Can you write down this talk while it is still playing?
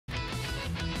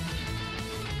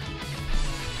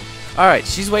Alright,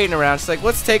 she's waiting around. She's like,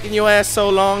 what's taking your ass so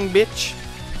long, bitch?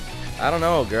 I don't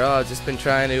know, girl. I've just been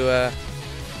trying to,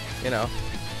 you know,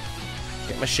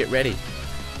 get my shit ready.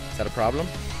 Is that a problem?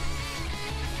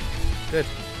 Good.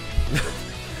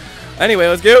 Anyway,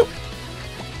 let's go.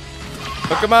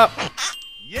 Hook him up.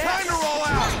 Yeah. Time to roll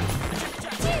out.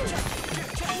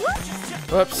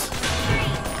 Whoops. 5, 6,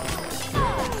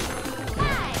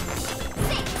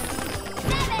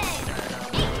 7, 8,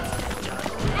 9, 10.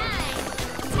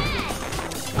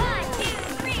 1, 2,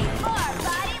 3, 4,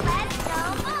 body, let's go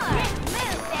more.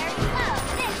 Move, there we go.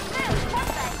 This move,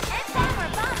 perfect. And 10 more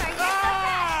bomber.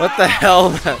 What the hell,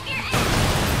 man?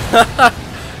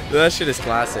 That shit is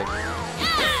classic.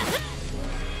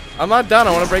 I'm not done.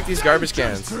 I want to break these garbage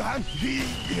cans.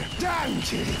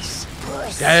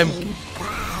 Damn.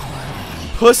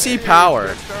 Pussy power.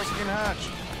 You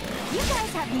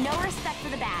guys have no respect for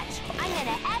the badge. I'm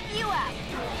gonna F you up.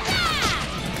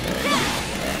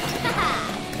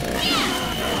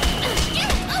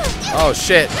 Oh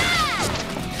shit.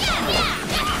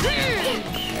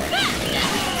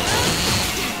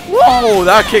 Whoa,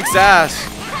 that kicks ass.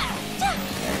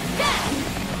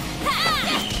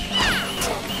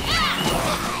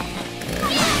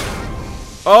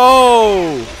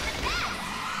 Oh.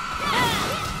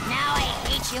 Now I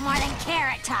hate you more than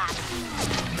Carrot Top.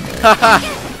 I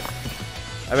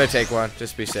better take one,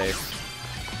 just be safe.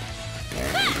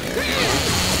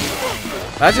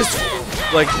 That just,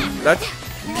 like, that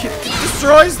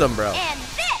destroys them, bro. And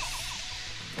this.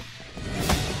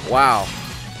 Wow,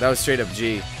 that was straight up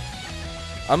G.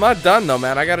 I'm not done though,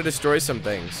 man. I gotta destroy some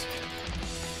things.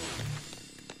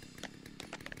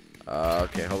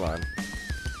 Okay, hold on.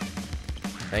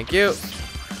 Thank you.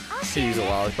 Could use a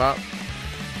lollipop.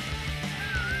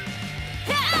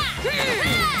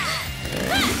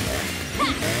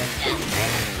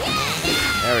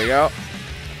 There we go.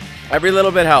 Every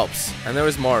little bit helps. And there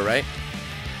was more, right?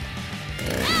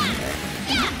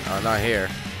 Oh, not here.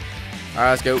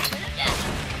 Alright, let's go.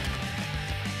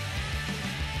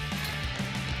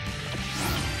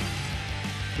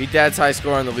 Beat Dad's high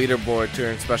score on the leaderboard to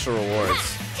earn special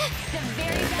rewards.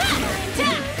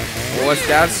 Well, what's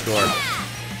Dad's score?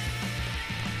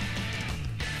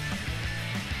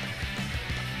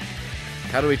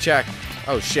 How do we check?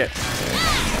 Oh shit.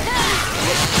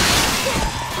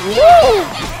 Woo!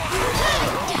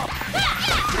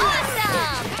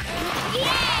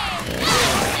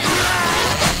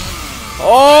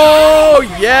 Oh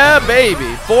yeah,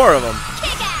 baby. 4 of them.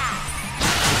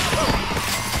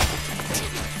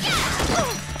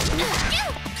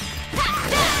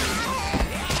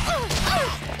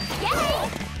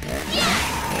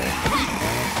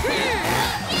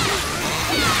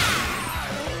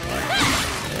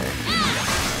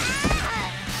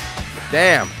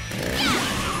 Damn.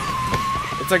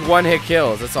 It's like one-hit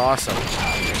kills. That's awesome.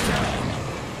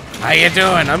 How you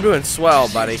doing? I'm doing swell,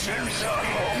 buddy.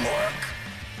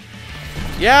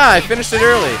 Yeah, I finished it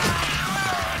early.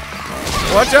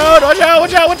 Watch out! Watch out!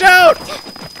 Watch out! Watch out!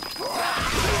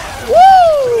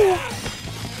 Woo!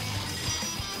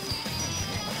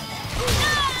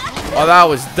 Oh, that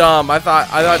was dumb. I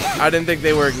didn't think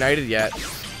they were ignited yet.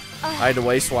 I had to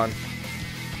waste one.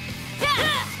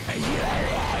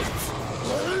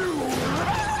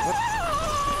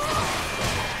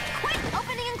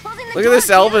 Look at this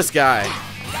Elvis guy.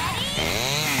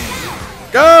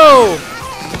 Go!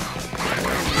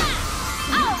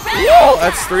 Whoa,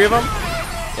 that's 3 of them?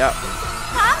 Yep.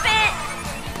 Pop it!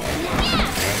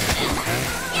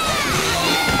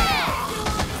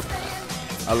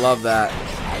 I love that.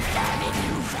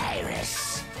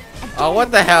 Oh,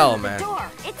 what the hell, man?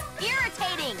 It's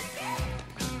irritating.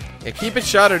 Yeah, keep it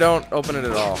shut or don't open it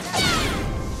at all.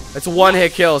 It's a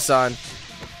one-hit kill, son.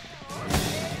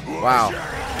 Wow.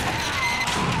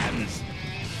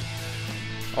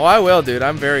 Oh, I will, dude.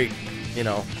 I'm very, you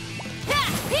know.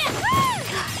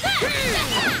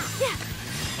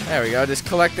 There we go. Just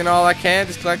collecting all I can.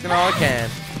 Just collecting all I can.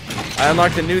 I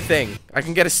unlocked a new thing. I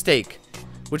can get a steak.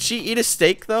 Would she eat a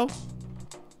steak, though?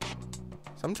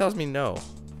 Something tells me no.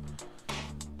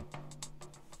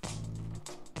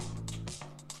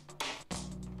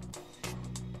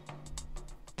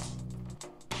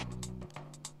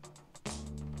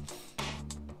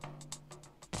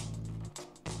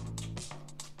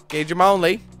 Gauge them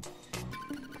only.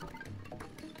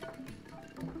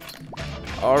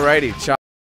 Alrighty, chop.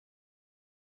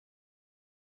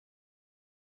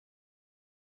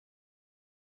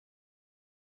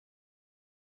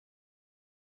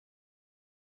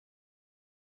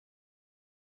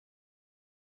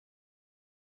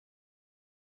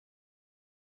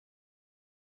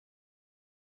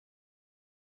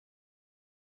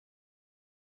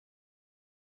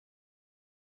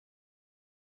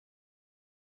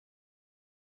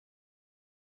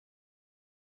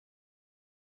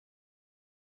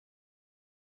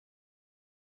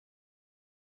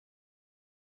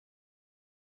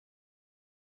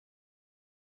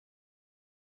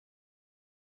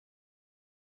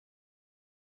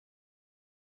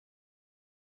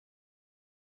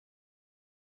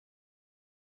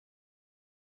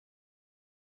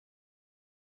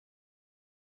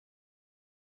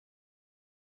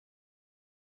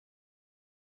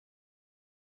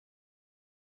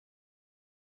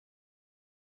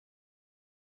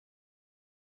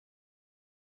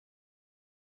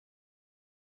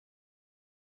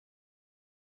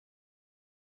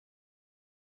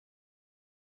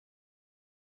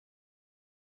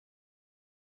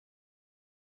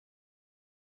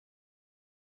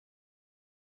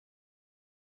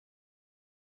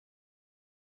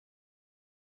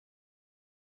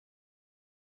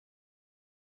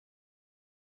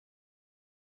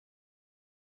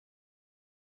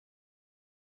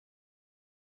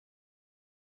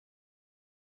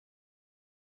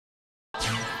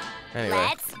 Anyway.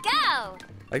 Let's go.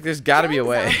 Like, there's gotta be a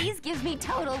way. Zombies give me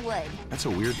total wood. That's a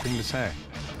weird thing to say.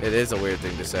 It is a weird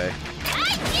thing to say.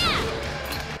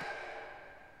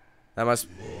 That must...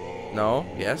 No?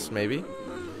 Yes? Maybe?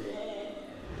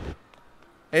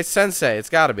 Hey, it's Sensei. It's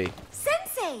gotta be.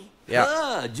 Sensei. Yeah.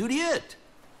 Ah, Juliet.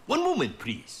 One moment,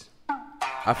 please.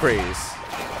 I freeze.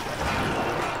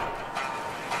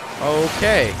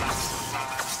 Okay.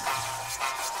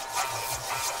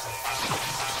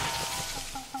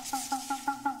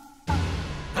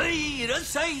 Hey,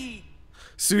 Rasai.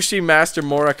 Sushi Master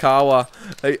Morikawa.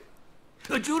 Hey,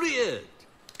 Juliet,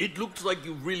 it looks like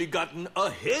you've really gotten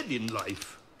ahead in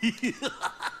life.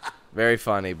 very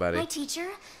funny, buddy. My teacher,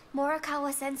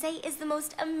 Morikawa Sensei, is the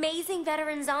most amazing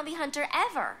veteran zombie hunter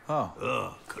ever.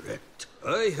 Ah, correct.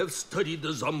 I have studied the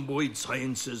zomboid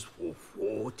sciences for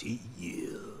 40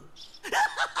 years.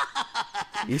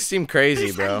 You seem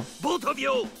crazy, bro. Both of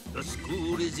you, the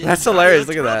school is in That's hilarious,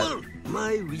 dire look at that. trouble.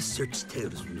 My research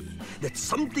tells me that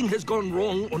something has gone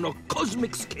wrong on a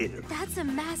cosmic scale. That's a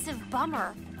massive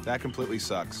bummer. That completely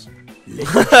sucks.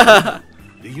 The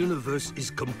universe is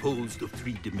composed of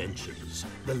 3 dimensions.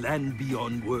 The land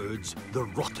beyond words, the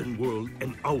rotten world,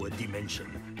 and our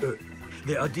dimension, Earth.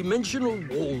 There are dimensional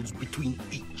walls between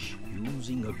each,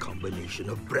 using a combination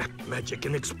of brack magic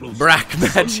and explosives. Brack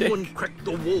magic. Someone cracked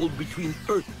the wall between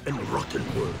Earth and rotten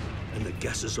world, and the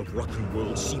gases of rotten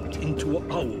world seeped into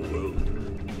our world.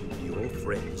 Your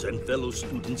friends and fellow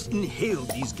students inhaled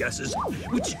these gases,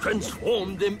 which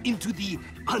transformed them into the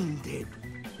undead.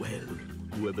 Well,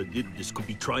 whoever did this could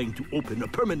be trying to open a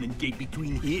permanent gate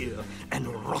between here and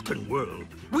rotten world,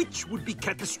 which would be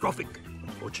catastrophic.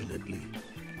 Unfortunately,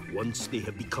 once they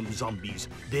have become zombies,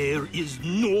 there is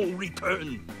no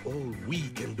return. All we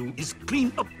can do is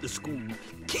clean up the school,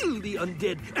 kill the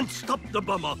undead, and stop the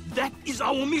bomber. That is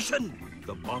our mission.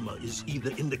 The bomber is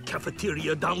either in the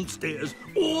cafeteria downstairs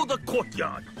or the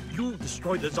courtyard. You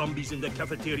destroy the zombies in the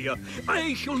cafeteria.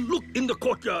 I shall look in the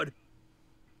courtyard.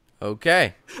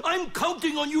 Okay. I'm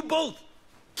counting on you both.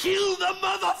 Kill the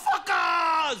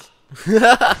motherfuckers!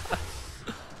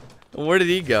 Where did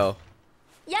he go?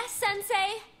 Yes,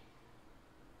 Sensei.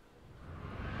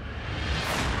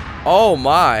 Oh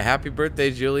my, happy birthday,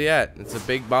 Juliet. It's a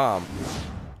big bomb.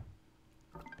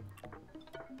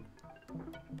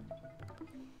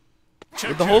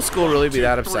 Would the whole school really be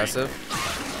that obsessive?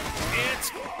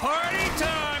 It's party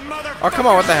time, mother. Oh, come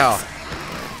on, what the hell?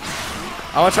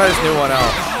 I want to try this new one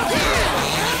out.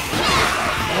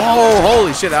 Oh,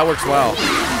 holy shit, that works well.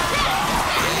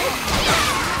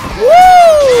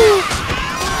 Woo!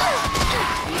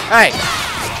 Hey!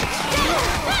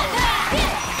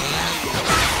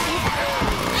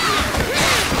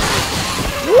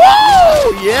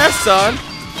 Woo! Yeah, son!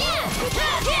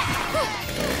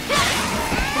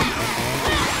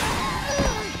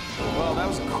 Well, that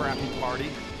was a crappy party.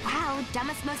 Wow,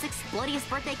 dumbest, most explodious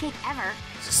birthday cake ever.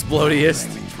 Explodiest.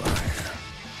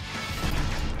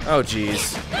 Oh,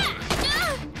 jeez.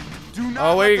 Do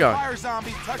not Oh, where let you the going? fire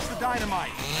zombie touch the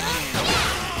dynamite.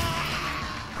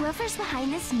 Whoever's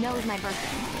behind this knows my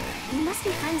birthday. We must be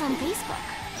friends on Facebook.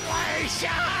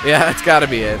 Yeah, that's gotta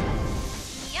be it.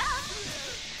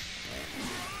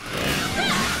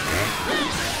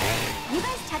 You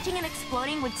guys touching and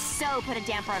exploding would so put a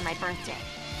damper on my birthday.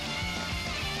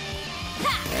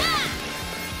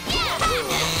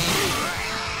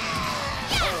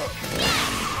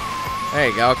 There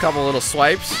you go, a couple little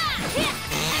swipes.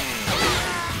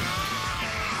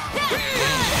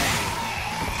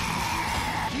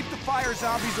 Keep the fire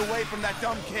zombies away from that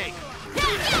dumb cake.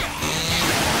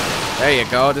 There you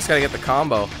go, just gotta get the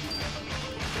combo.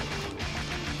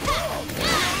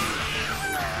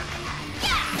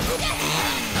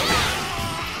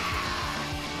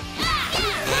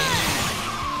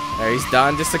 There, he's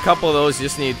done. Just a couple of those. You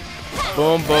just need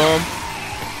boom, boom.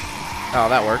 Oh,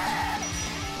 that worked.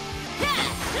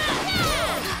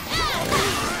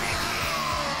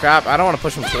 Crap, I don't want to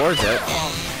push him towards it.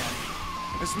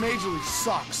 This Major League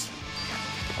sucks.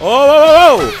 Oh,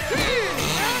 whoa, whoa, whoa.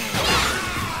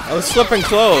 I was flipping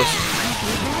close.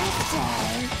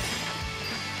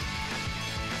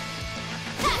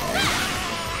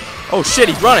 Oh shit,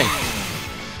 he's running.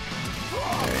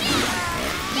 Oh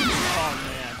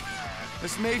man,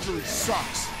 this Major League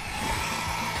sucks.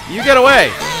 You get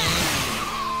away.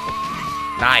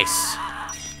 Nice.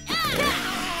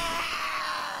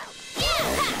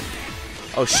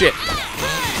 Oh shit.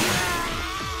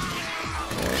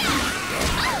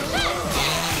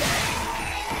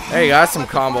 There you go, that's some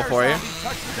combo for you.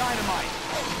 Touch the dynamite.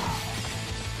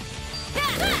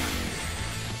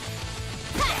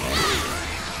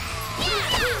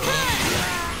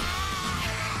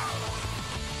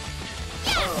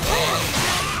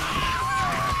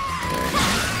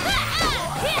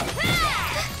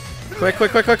 Quick,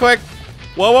 quick, quick, quick, quick.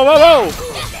 Whoa, whoa, whoa, whoa.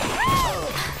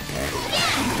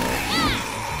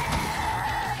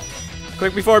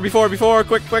 Quick, before.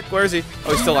 Quick, quick. Where is he? Oh,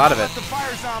 he's still out of it. Let the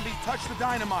fire zombies touch the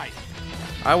dynamite.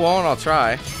 I won't. I'll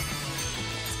try.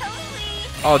 Totally.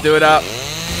 I'll do it up.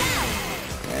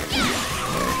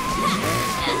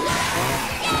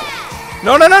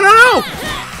 No, no, no, no, no!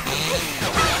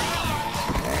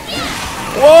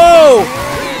 Whoa!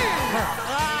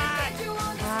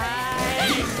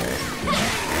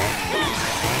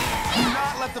 Do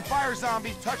not let the fire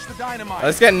zombies touch the dynamite.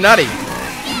 Let's get nutty.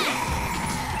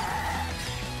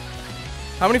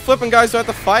 How many flipping guys do I have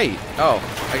to fight? Oh,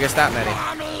 I guess that many.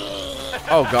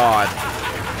 Oh, God.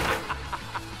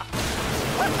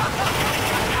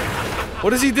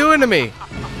 What is he doing to me?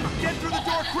 Get through the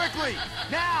door quickly,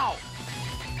 now!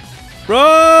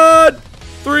 Run!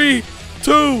 3,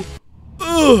 2.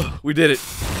 Ugh, we did it.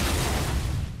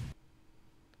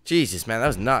 Jesus, man, that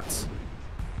was nuts.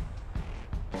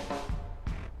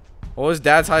 What was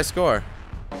Dad's high score?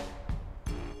 I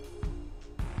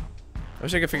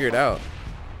wish I could figure it out.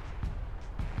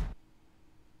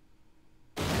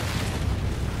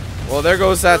 Well, there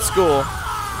goes that school.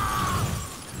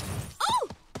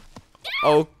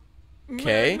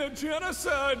 Okay.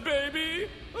 Genocide, baby.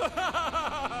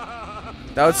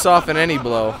 That would soften any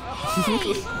blow.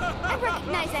 I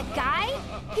recognize that guy.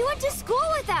 He went to school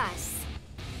with us.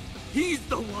 He's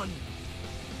the one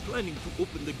planning to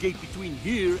open the gate between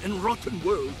here and Rotten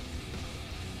World.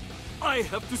 I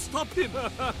have to stop him.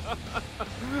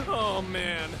 Oh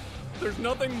man, there's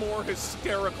nothing more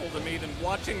hysterical to me than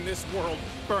watching this world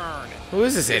burn. Who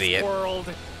is this idiot? This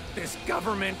world, this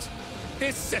government,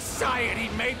 this society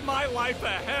made my life a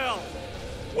hell.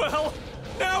 Well,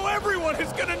 now everyone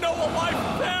is gonna know a life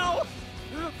of hell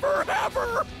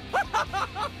forever.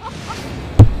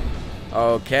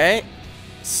 Okay.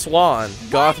 Swan,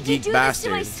 goth geek Why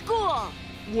bastard. did you do this to my school?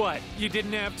 What? You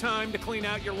didn't have time to clean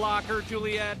out your locker,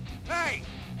 Juliet? Hey,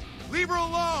 leave her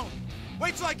alone.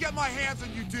 Wait till I get my hands on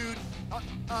you, dude.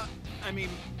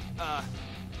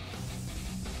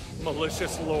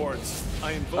 Malicious lords,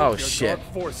 I invoke Oh, your shit.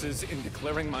 dark forces in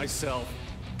declaring myself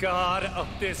God of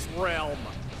this realm.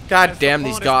 God As the damn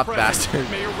these pawn is goth present, bastards.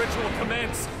 May your ritual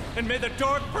commence, and may the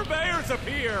dark purveyors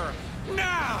appear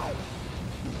now.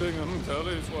 Bingham,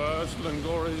 Kelly, Swash,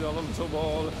 Lingori, Yellum,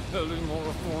 Tobal, Ellie,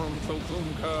 Moriforum, Tokum,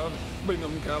 Cab,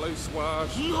 Bingham, Kelly,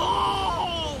 Swash.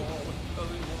 No!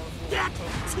 That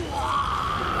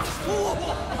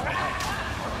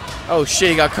Oh shit,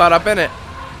 he got caught up in it.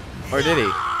 Or did he?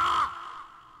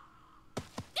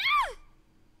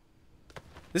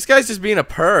 This guy's just being a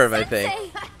perv, I think.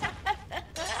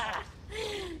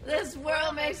 This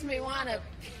world makes me want to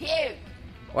puke.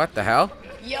 What the hell?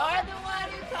 You're the one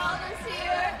who called us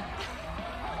here?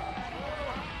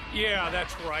 Yeah,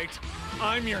 that's right.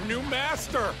 I'm your new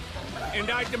master.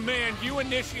 And I demand you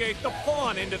initiate the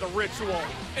pawn into the ritual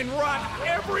and rot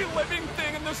every living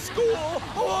thing in the school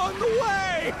along the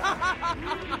way.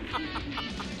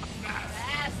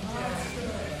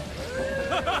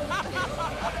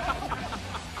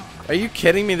 Are you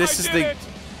kidding me? This I is did the... it.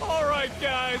 All right,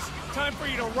 guys. Time for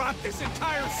you to rot this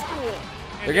entire school.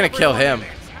 They're gonna kill him.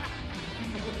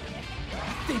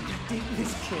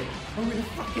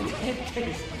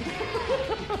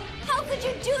 How could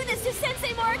you do this to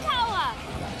Sensei Morikawa?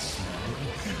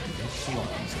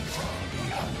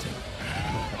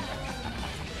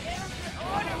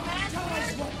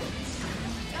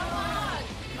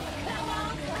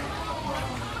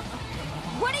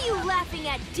 What are you laughing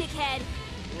at, dickhead?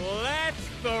 Let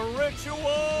the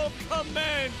ritual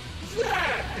commence.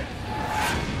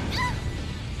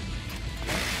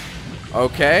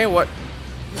 Okay, what?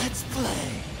 Let's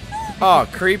play. Oh,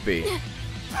 creepy.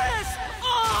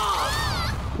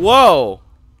 Whoa!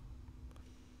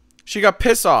 She got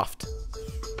piss offed.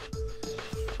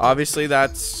 Obviously,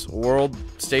 that's World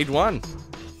Stage 1.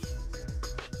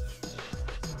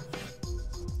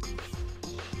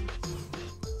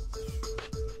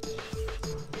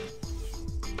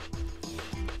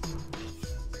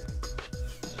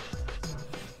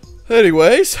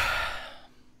 Anyways.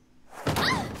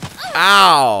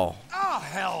 Ow! Oh,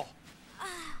 hell.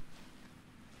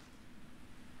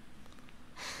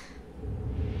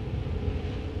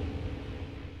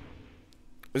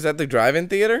 Was that the drive-in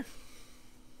theater?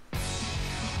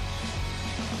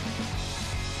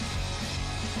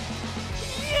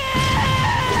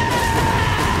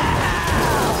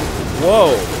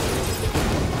 Whoa!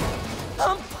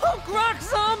 I'm Punk Rock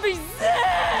Zombie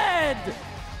Zed!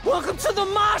 Welcome to the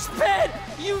mosh pit,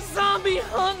 you zombie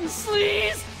hunting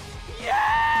sleaze!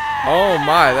 Yeah! Oh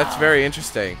my, that's very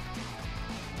interesting.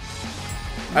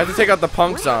 I have to take out the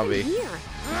punk zombie.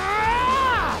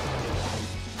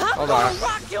 Hold on. I'm gonna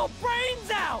rock your brains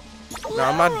out. No,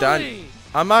 I'm not done. Literally.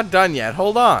 I'm not done yet.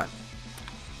 Hold on.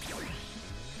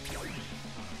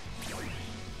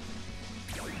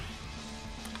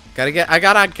 I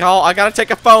gotta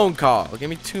take a phone call. Give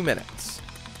me 2 minutes.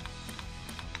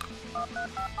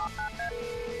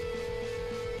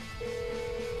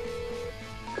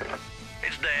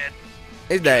 It's Dad.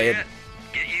 It's Dad. Yeah,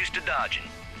 get used to dodging.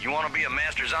 You want to be a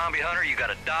master zombie hunter, you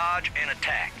gotta dodge and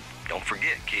attack. Don't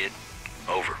forget, kid.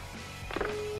 Over.